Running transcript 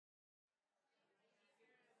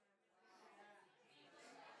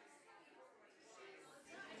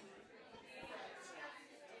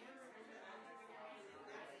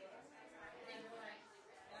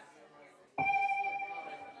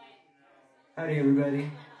Howdy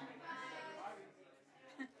everybody.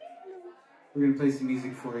 We're going to play some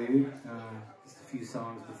music for you. Just a few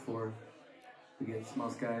songs before we get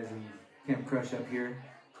Small Skies and Camp Crush up here.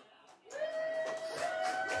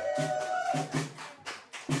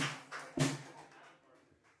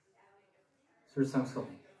 This first song's called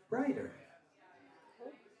Brighter.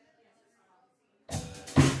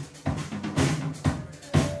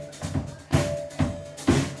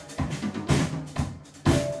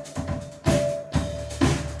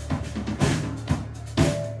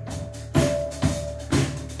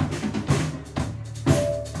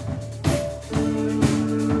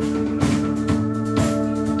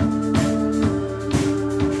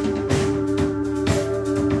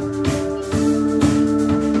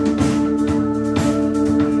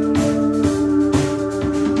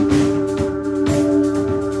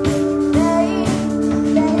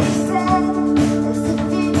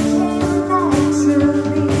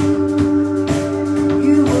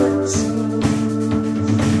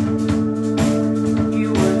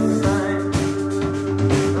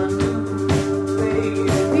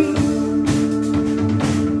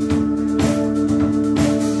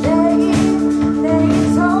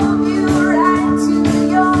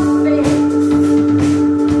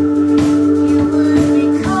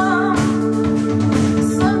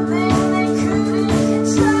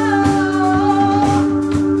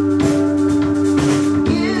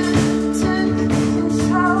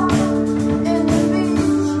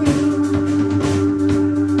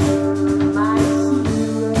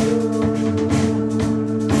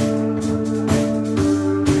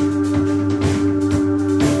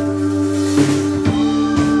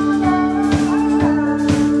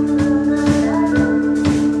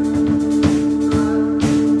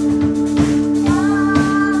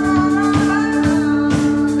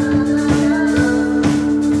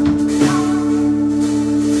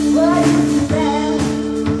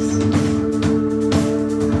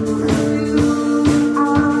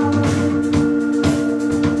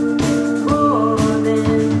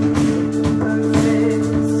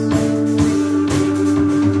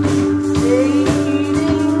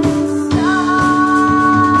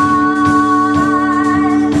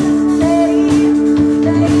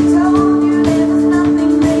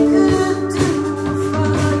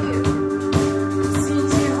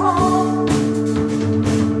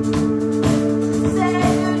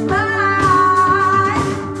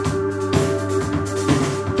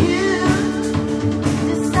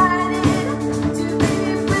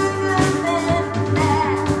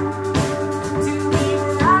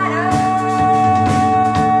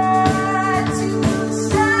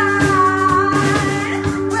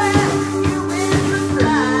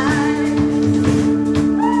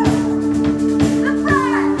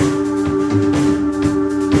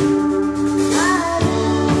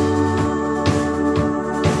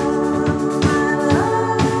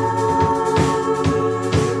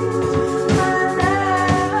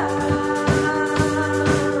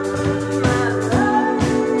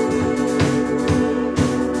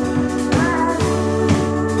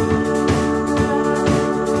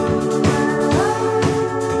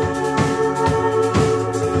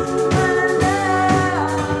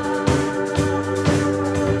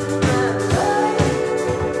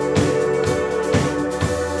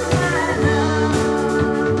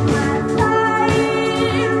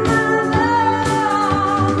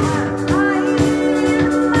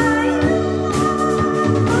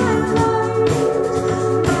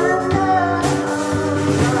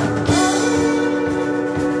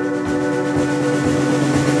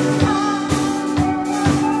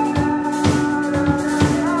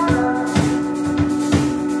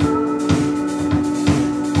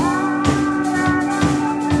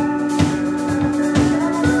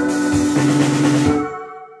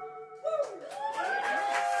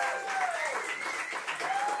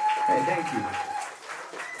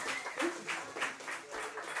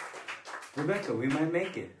 Rebecca, we might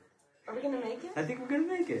make it. Are we gonna make it? I think we're gonna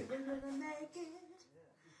make it. We're gonna make it.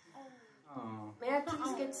 Oh. May I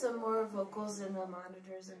please get some more vocals in the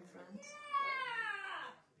monitors in front?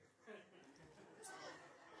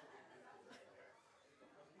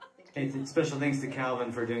 Hey, special thanks to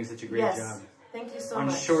Calvin for doing such a great job. Thank you so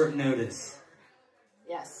much. On short notice.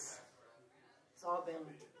 Yes. It's all been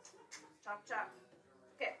chop chop.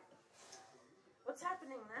 Okay. What's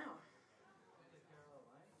happening now?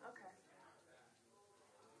 Okay.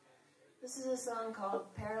 This is a song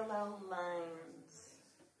called Parallel Lines.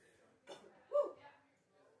 Woo!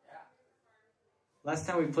 Last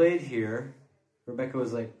time we played here, Rebecca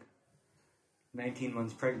was like 19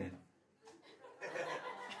 months pregnant.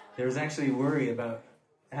 There was actually worry about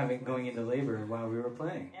going into labor while we were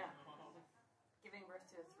playing. Yeah.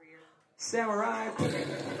 Samurai.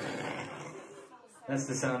 That's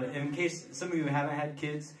the sound. In case some of you haven't had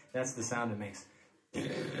kids, that's the sound it makes. It's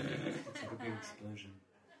like a big explosion.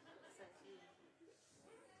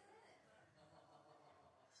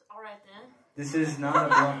 All right then. This is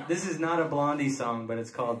not a Blondie song, but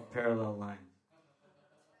it's called Parallel Line.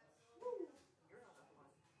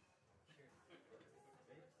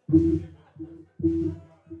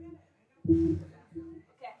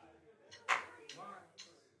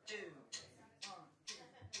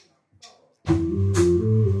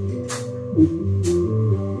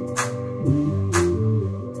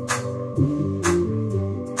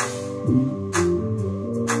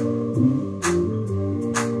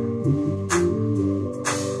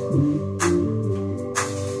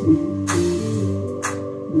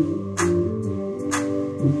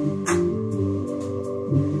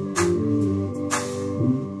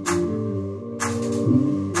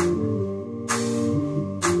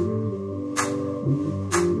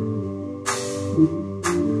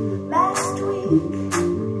 Last week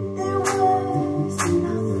there was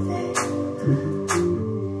nothing.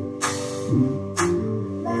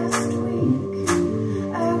 Last week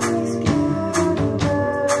I was carried along.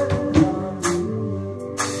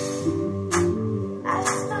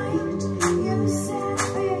 Last night you sat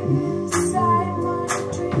beside my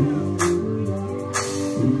dream,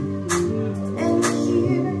 and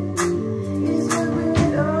here is where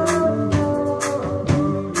we're all alone.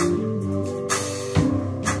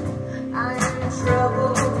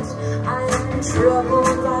 I'm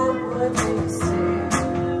troubled by what they say.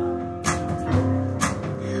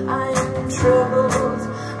 I'm troubled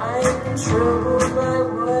by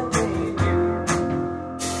what they do.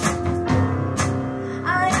 I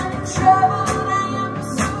am so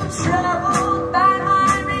troubled by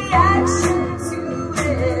my reaction to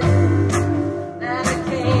it, that I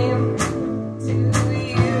came to you.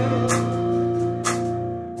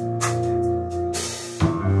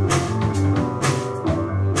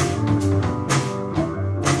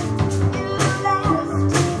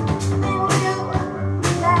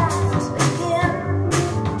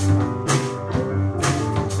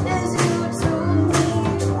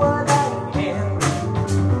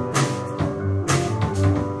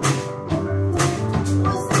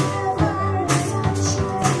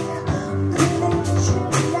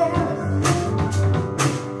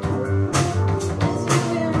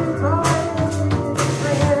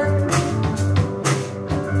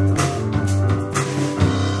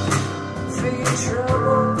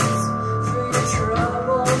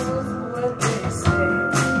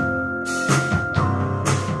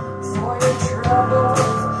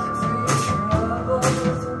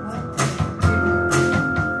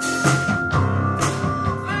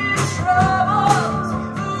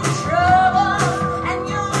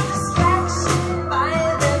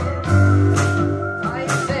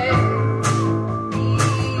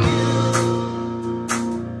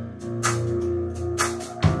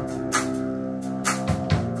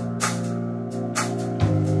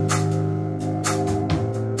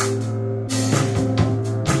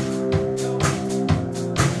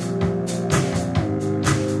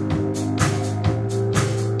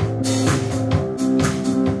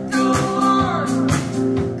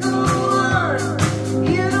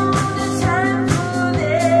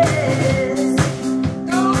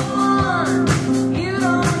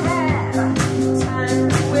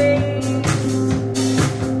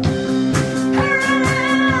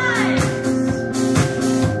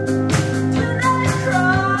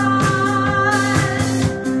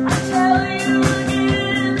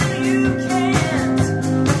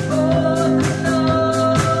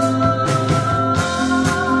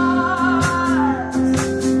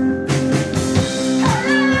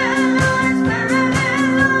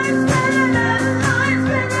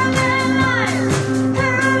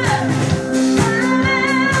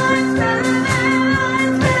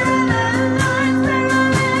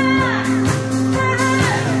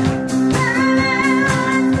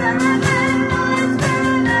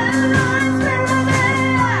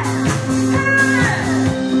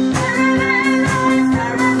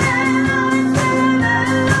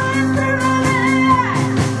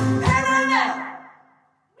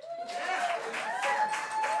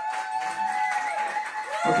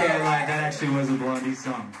 Okay, I lied. That actually was a Blondie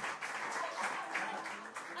song.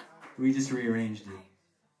 We just rearranged it.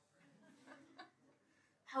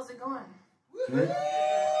 How's it going? Good?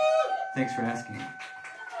 Thanks for asking. How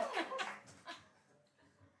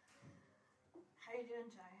you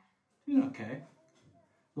doing, Jai? Doing okay.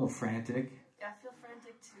 A little frantic. Yeah, I feel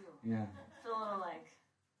frantic too. Yeah. I feel a little like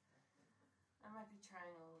I might be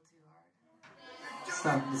trying a little too hard.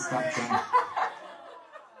 Stop trying.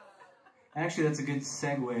 Actually, that's a good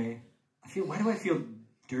segue. Why do I feel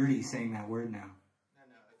dirty saying that word now?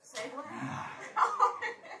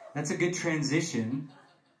 That's a good transition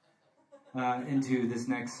into this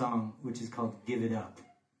next song, which is called "Give It Up."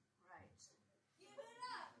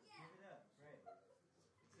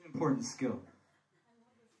 It's an important skill.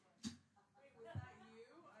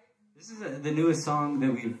 This is the newest song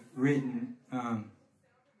that we've written,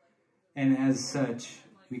 and as such,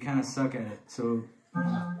 we kind of suck at it. So,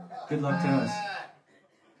 good luck to us.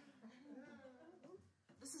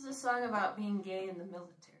 This is a song about being gay in the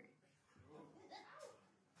military.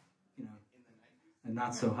 You know, a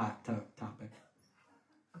not so hot topic.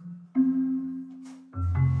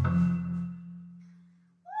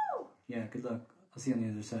 Woo! Yeah, good luck. I'll see you on the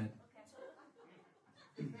other side.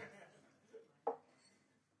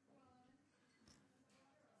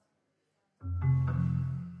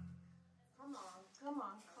 Come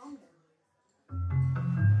on, calm down.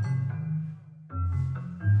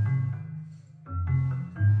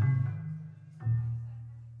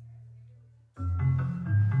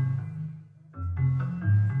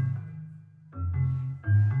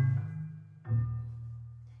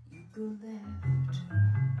 You go left,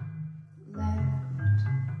 left,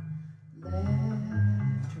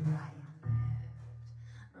 left, right, left.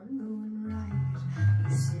 I'm going right.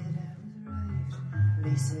 You said I was right.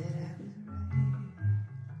 They said I was right.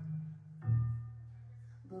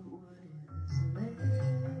 But what is left?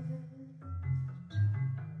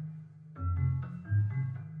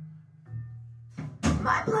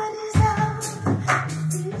 My blood is out. It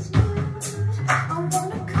feels good. I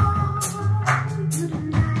wanna call you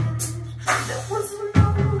tonight. There was a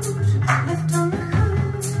note left on the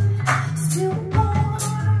hood, still warm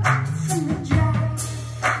from the drive.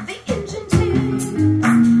 The engine tunes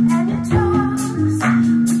and it talks,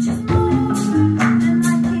 which is more than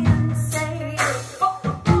I can say. For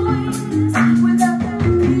the boys without their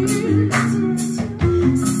beards,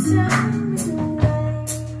 sound away.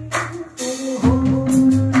 For the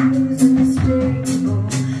horse in the stable,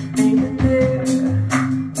 they've been there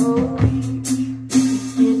all week. It's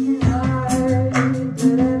getting hard,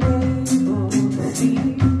 but I'm able to see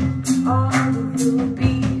all the little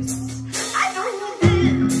beasts. I don't need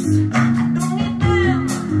this, I don't need them,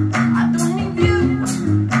 I don't need you,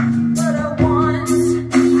 but I want.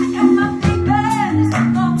 I got my papers,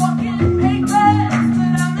 my walking papers,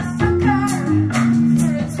 but I'm a sucker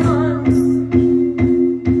for its haunts.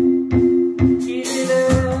 Give it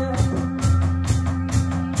up,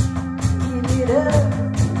 give it up.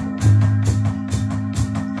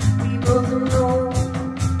 We both know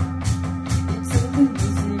it's a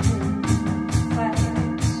losing fight.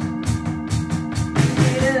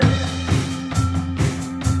 Give it up.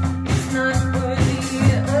 It's not worthy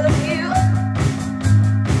of you.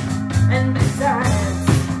 And besides,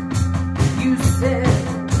 you said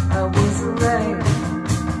I was right.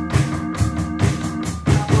 I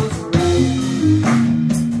was right.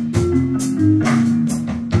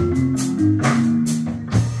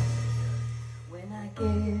 When I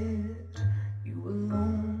get you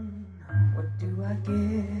alone, what do I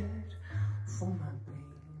get for my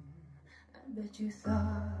pain? I bet you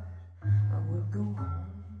thought I would go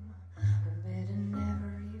home. I bet it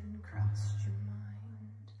never even crossed your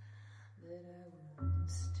mind that I would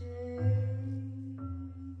stay.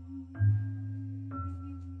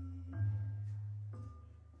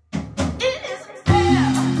 It isn't fair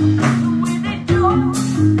the way they do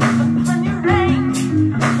upon your rank,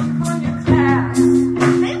 upon your class.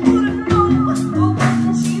 They wouldn't know what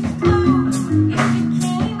wasn't cheap glue if you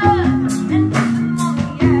came up and hit them on the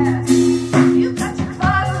ass. You got your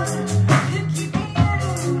closet, you keep me in.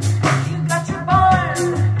 You got your barn,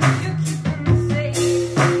 you keep me safe.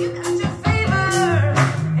 You got your favor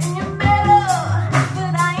and your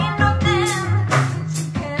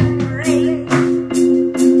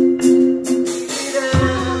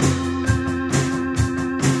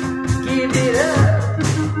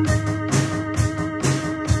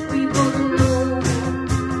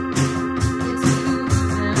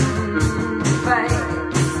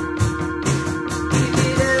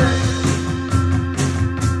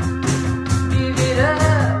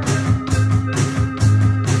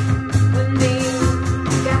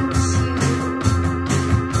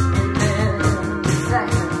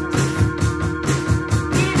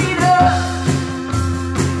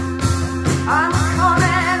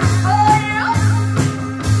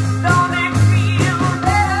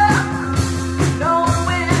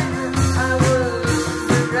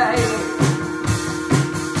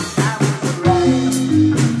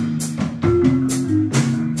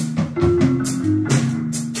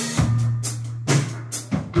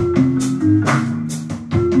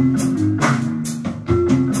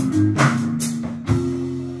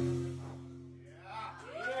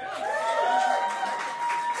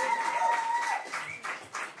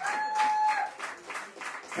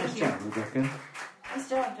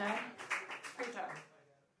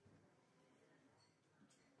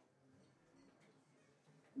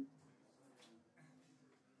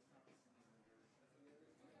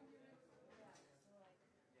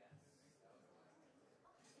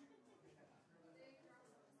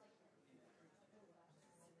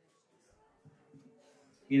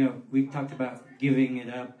you know, we talked about giving it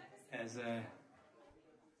up as an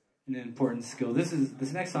important skill. This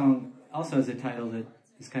next song also has a title that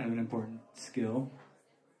is kind of an important skill.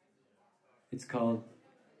 It's called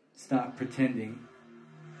Stop Pretending.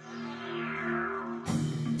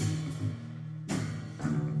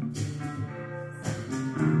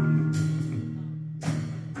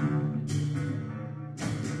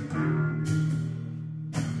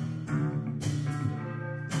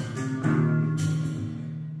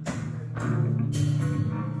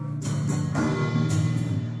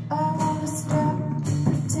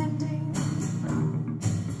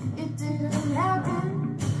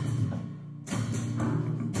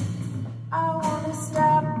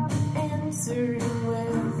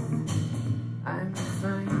 I'm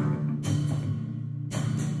fine.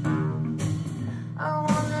 I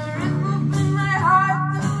wanna rip open my heart,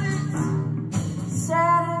 though it's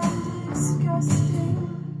sad and disgusting.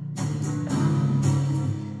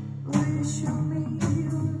 Will you show me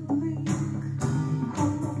your bleak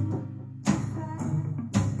home if I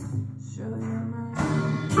show you mine?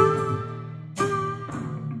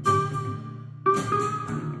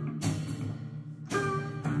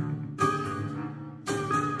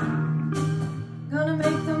 Gonna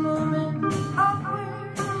make the moment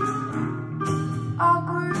awkward,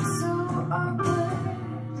 awkward, so awkward.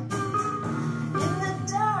 In the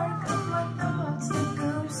dark of my thoughts, the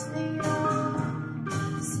ghostly all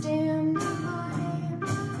stand in my hand.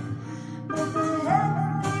 But the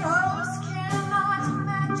heavenly host cannot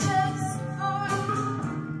match us for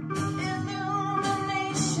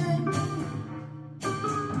illumination.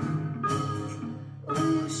 Will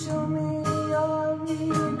you show me your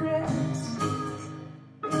regrets?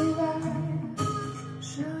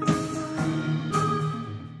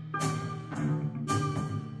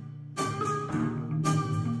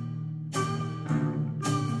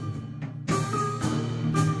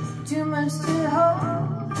 Too much to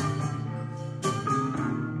hold,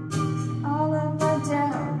 all of my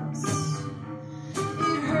doubts.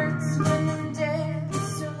 It hurts when I'm dead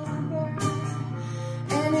sober,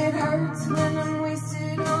 and it hurts when I'm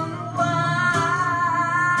wasted on wine.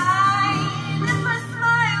 And my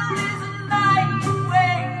smile is a light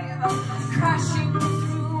wave crashing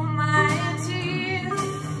through my teeth,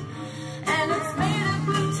 and it's made up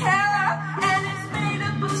of terror, and it's made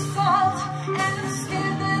up of salt, and I'm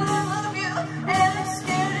scared that I love you, and I'm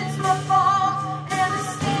scared it's my fault, and I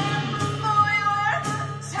stand before your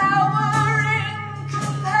towering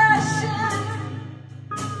compassion,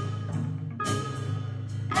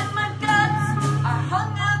 and my guts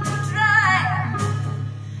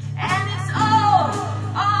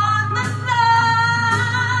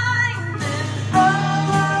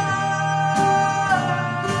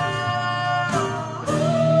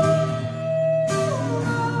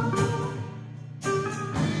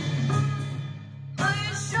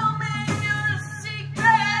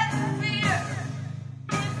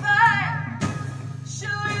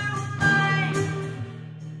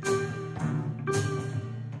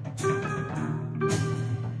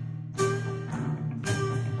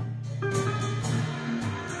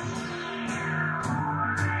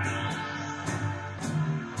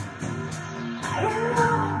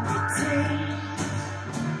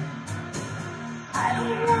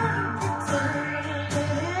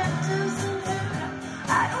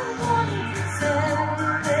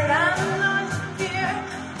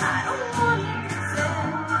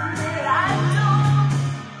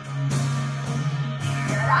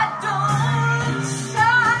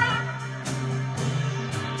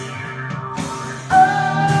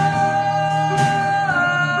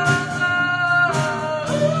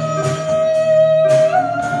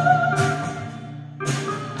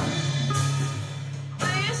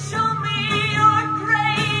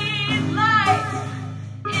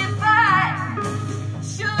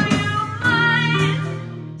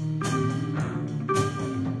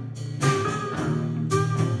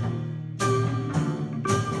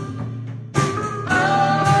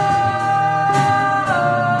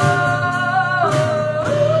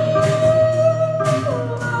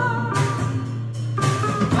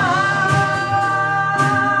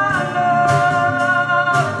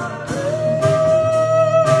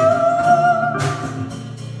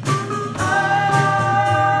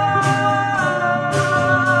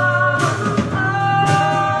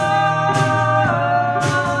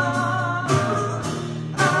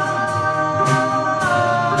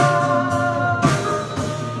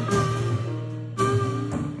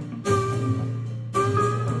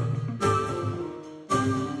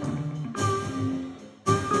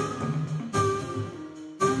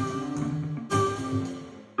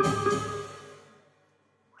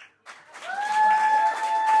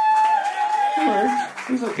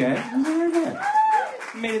okay. Not very bad.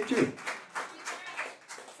 You made it through.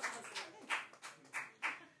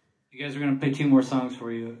 You guys are going to play 2 more songs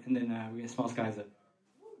for you, and then we get Small Skies up.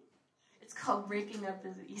 It's called Breaking Up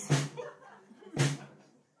is Easy.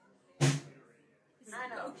 I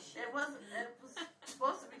know. It was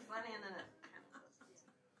supposed to be funny, and then it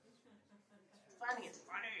funny. It's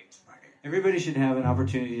funny. It's funny. Everybody should have an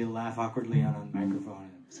opportunity to laugh awkwardly on a microphone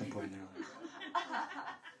at some point in their life.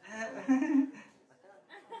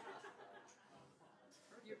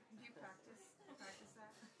 You practice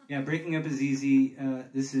that? Yeah, Breaking Up is Easy.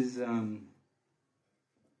 This is, I don't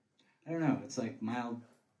know, it's like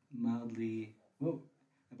mildly,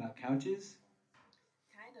 about couches?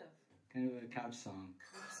 Kind of a couch song.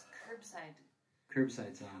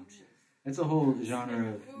 Curbside song. That's a whole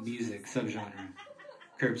genre of music, subgenre.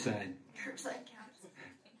 Curbside. Curbside couch.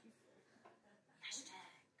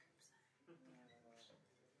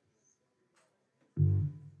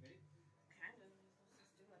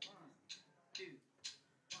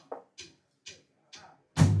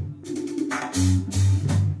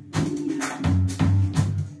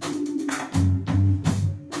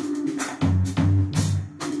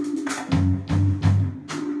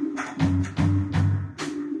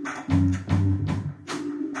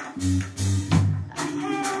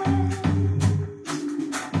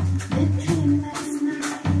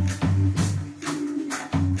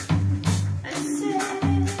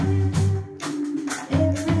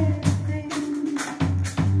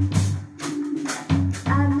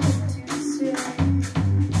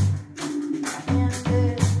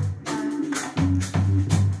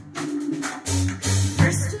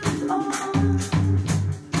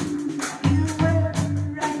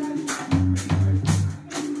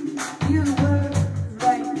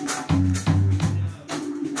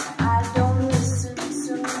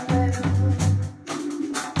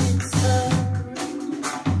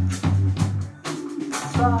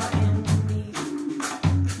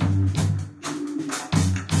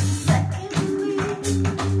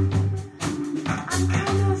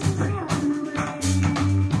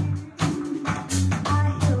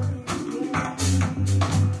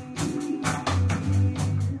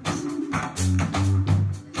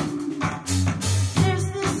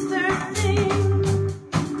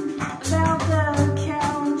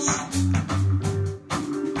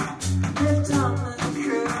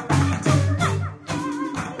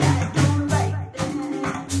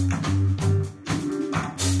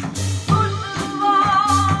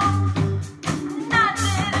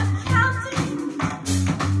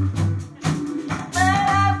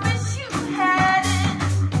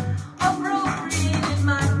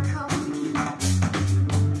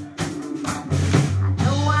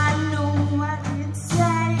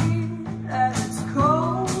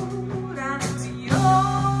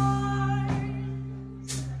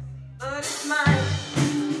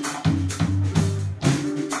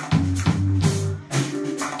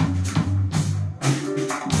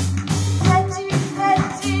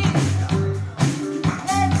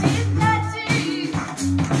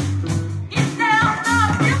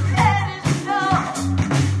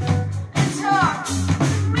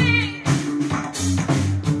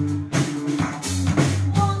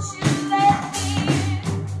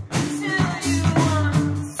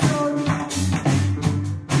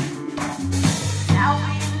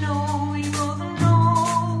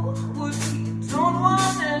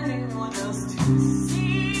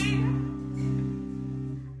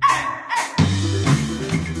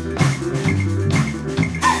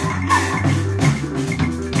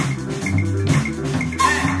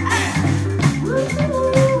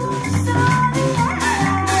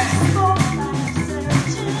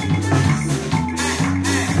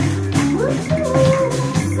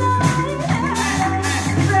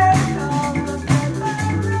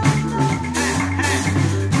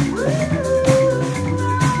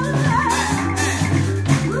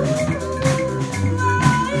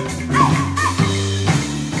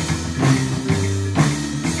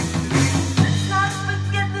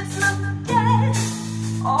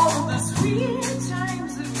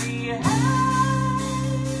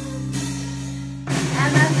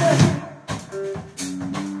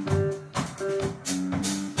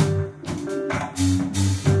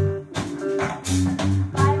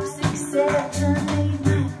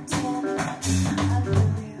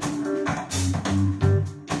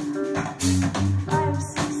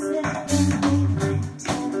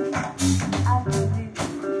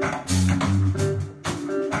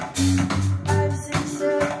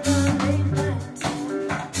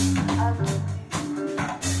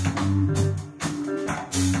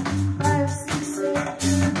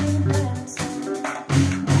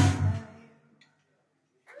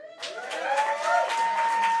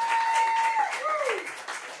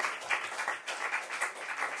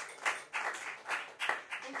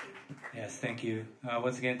 Yes, thank you.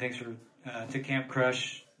 Once again, thanks for to Camp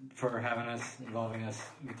Crush for having us, involving us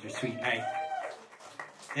with your sweet night.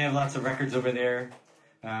 They have lots of records over there.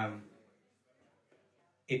 A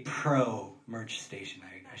pro merch station,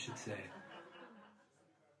 I should say.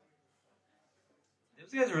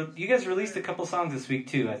 You guys released a couple songs this week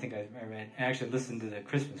too. I think I read. I actually listened to the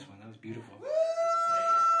Christmas one. That was beautiful.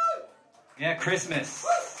 Yeah, Christmas.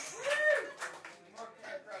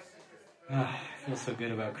 I feel so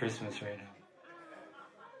good about Christmas right now.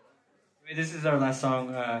 This is our last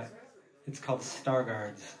song. It's called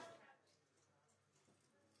Starguards.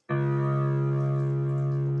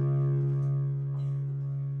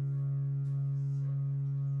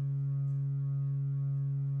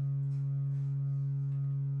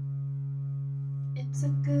 It's a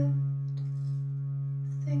good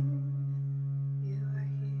thing you are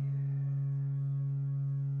here.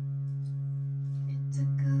 It's a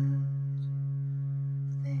good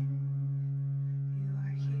thing you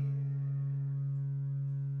are here.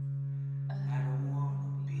 I don't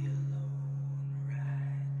wanna be alone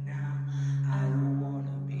right now. I don't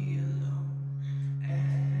wanna be alone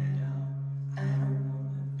at all. I don't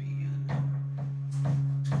wanna be alone.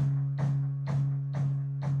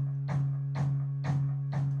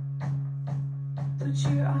 Put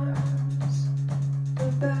your arms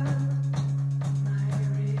about my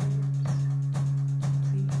ribs,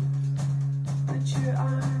 please. Put your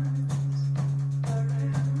arms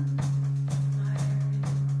around my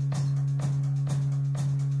ribs.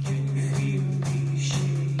 Can you feel me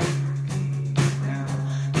shaking now?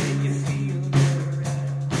 Can you feel the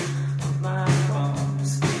rattle of my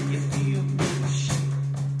bones? Can you feel me shake?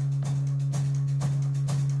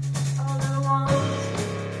 All I want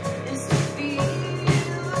is to feel you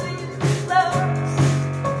close.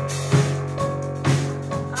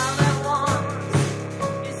 All I want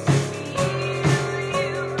is to feel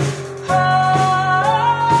you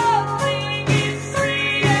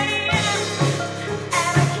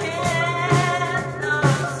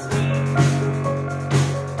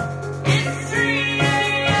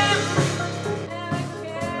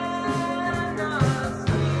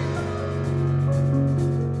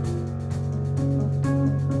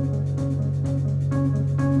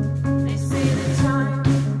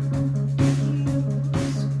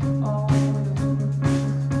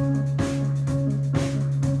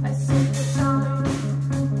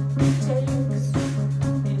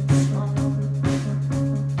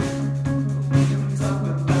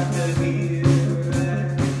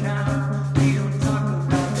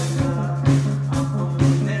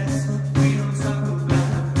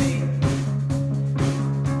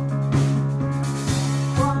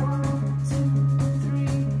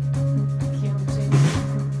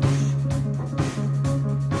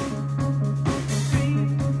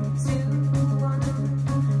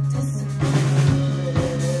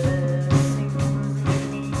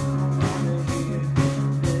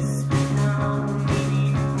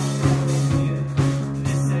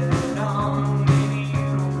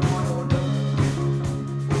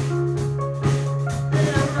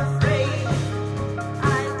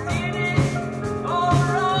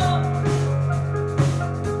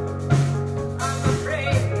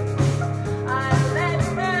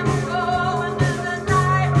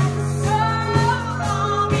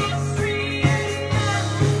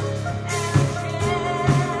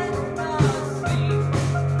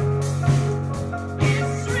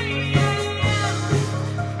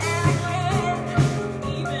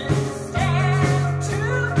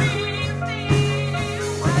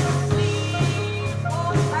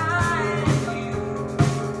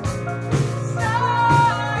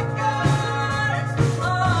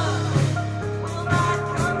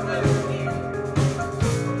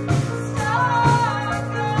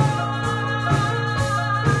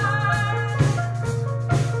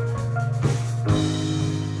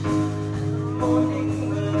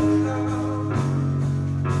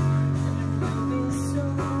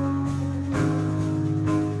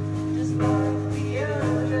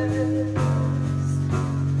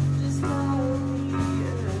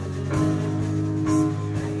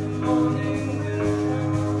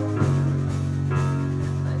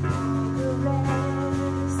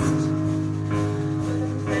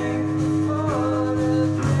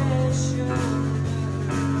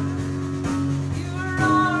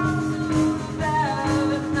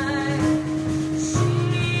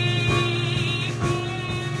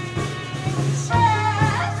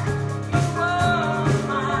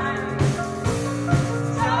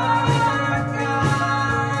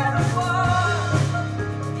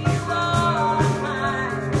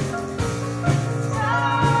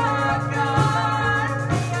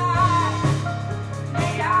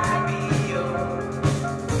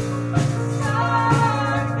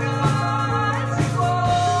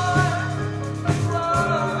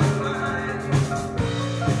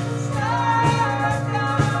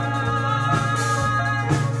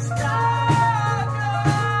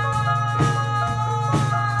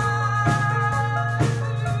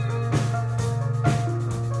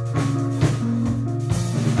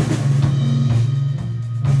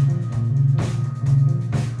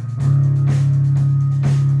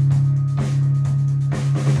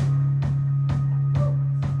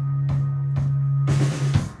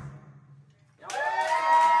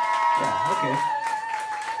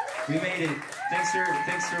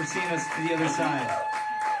Thanks for seeing us to the other side.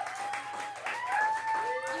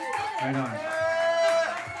 Right on.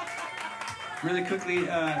 Really quickly,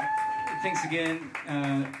 thanks again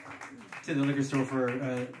to the liquor store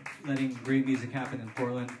for letting great music happen in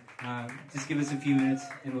Portland. Just give us a few minutes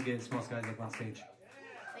and we'll get Small Skies up on stage.